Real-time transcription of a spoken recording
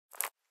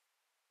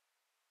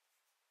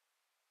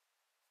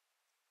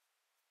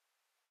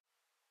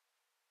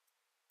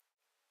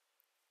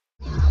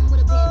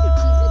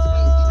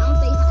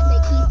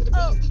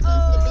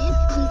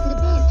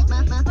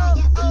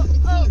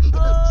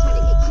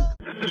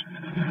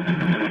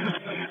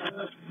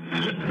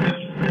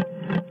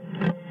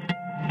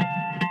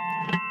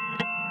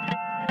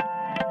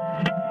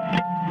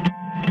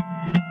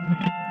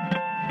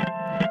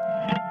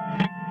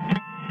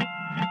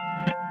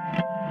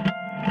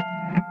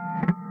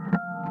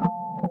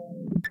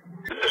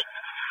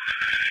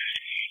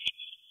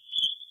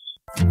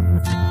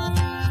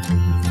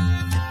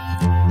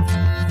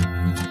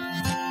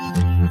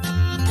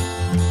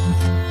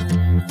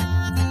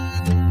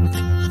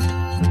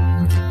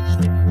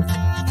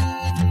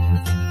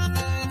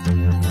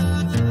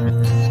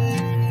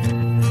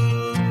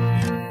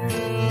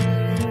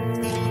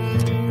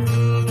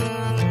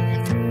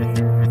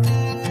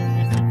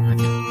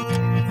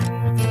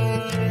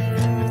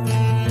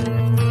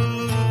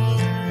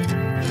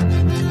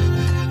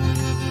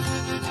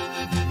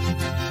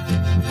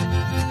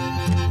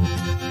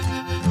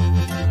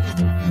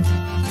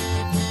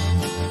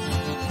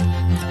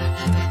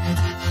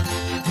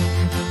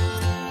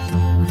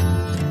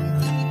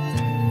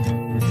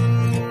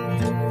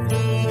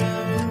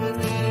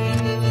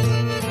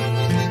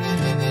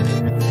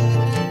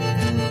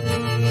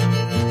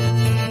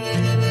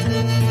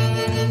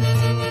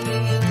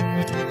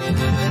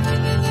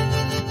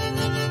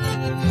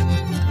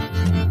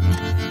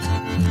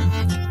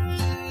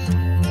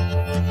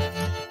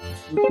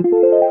This is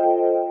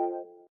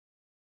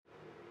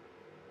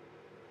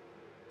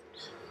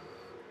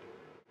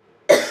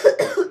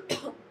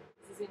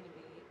gonna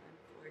be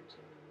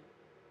unfortunate.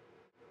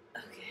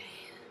 Okay.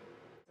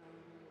 So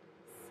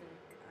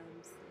I'm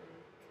sick.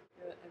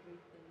 Wrote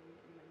everything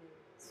in my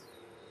notes.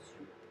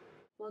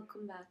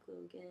 Welcome back,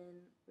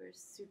 Logan. We're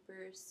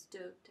super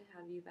stoked to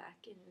have you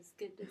back, and it was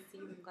good to see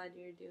you. I'm glad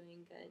you're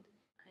doing good.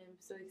 I am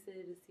so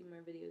excited to see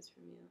more videos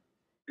from you.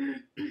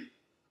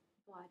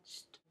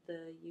 Watched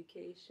the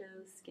UK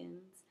show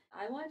Skins.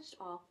 I watched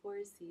all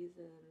 4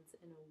 seasons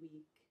in a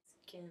week.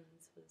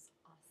 Skins was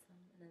awesome,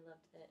 and I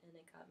loved it, and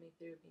it got me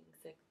through being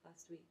sick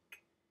last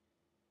week.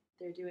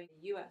 They're doing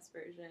a US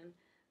version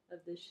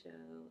of the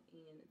show,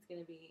 and it's going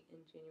to be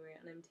in January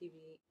on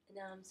MTV. And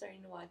now I'm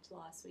starting to watch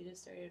Lost. We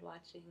just started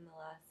watching the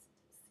last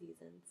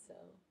season, so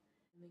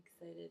I'm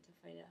excited to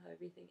find out how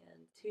everything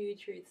ends. 2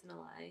 truths and a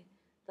lie.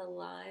 The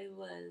lie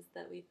was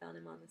that we found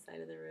him on the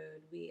side of the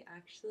road. We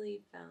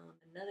actually found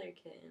another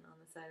kitten on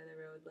the side of the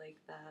road like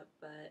that,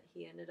 but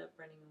he ended up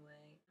running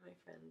away. My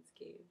friends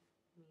gave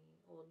me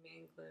old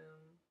man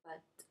gloom,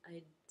 but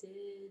I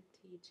did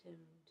teach him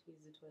to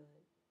use the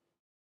toilet.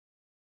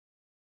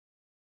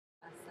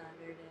 Last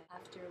Saturday,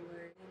 after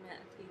work, we met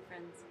a few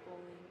friends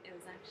bowling. It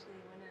was actually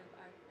one of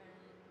our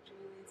friend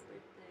Julie's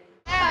birthday.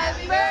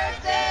 Happy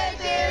birthday,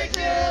 dear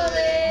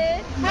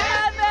Julie!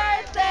 Happy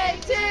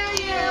birthday to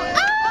you!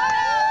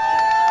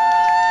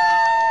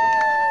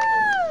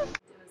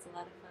 It was a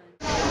lot of fun.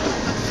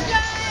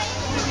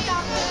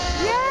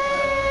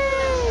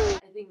 Yay!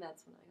 I think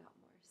that's when I got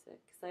more sick,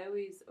 because I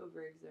always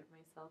overexert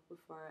myself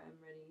before I'm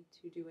ready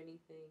to do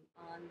anything.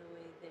 On the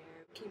way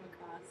there, came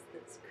across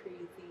this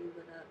crazy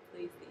lit up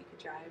place that you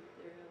could drive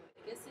through.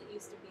 I guess it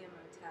used to be a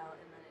motel,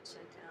 and then it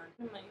shut down.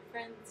 And my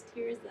friend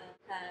Tirza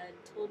had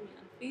told me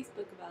on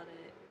Facebook about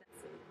it,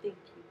 so thank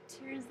you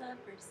Tirza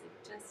for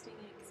suggesting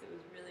it, because it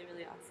was really,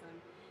 really awesome,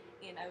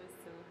 and I was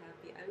so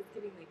happy. I was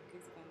getting like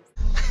goosebumps.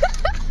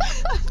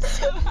 I'm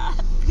so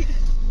happy.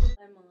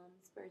 My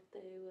mom's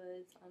birthday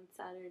was on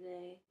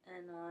Saturday,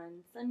 and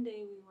on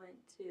Sunday we went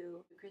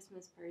to a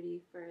Christmas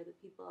party for the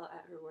people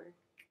at her work.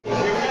 I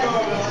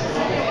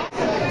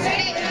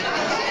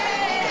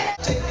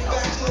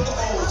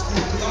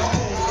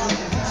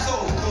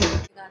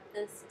got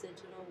this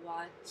digital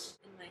watch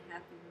in my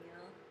Happy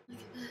Meal. Look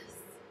at this.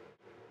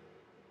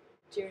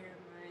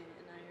 Jeremiah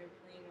and I are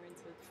playing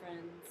Words with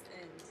Friends,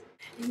 and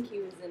I think he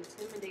was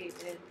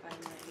intimidated by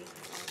my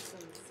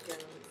awesome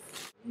skills.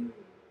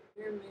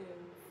 Your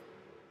move.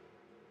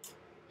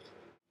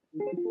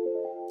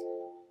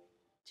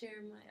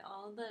 Jeremiah,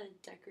 all the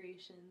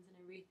decorations and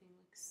everything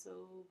looks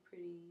so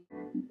pretty.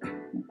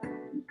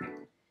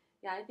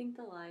 Yeah, I think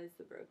the lie is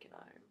the broken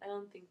arm. I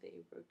don't think that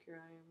you broke your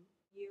arm.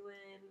 You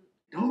and...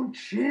 Don't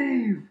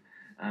shave!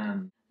 I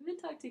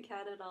haven't talked to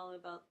Kat at all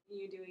about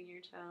you doing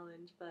your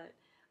challenge, but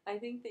I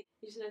think that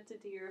you should have to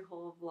do your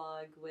whole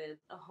vlog with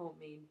a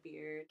homemade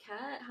beard.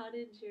 Kat, how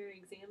did your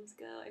exams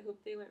go? I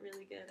hope they went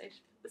really good. I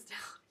should put this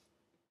down.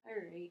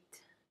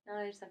 Alright. Now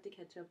I just have to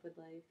catch up with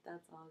life.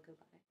 That's all.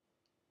 Goodbye.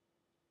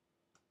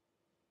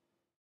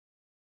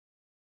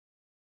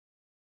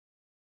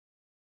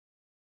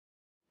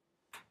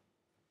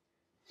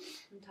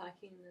 I'm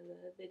talking to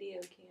the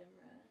video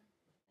camera.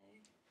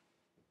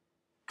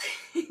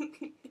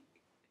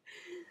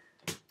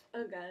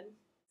 Oh god.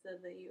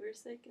 Said that you were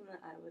sick and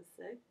that I was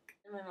sick.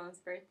 And my mom's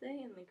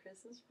birthday and the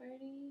Christmas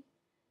party.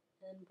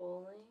 And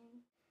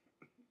bowling.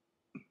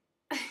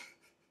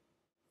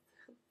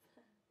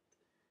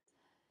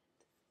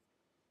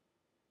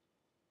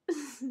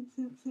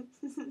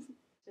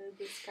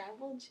 The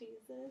Scrabble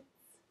cheeses.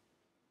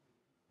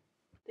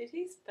 They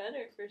taste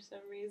better for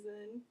some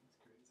reason.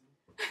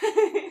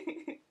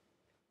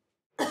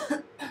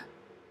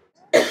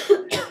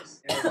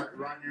 It was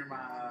right near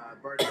my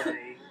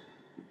birthday,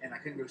 and I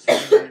couldn't go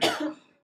swimming.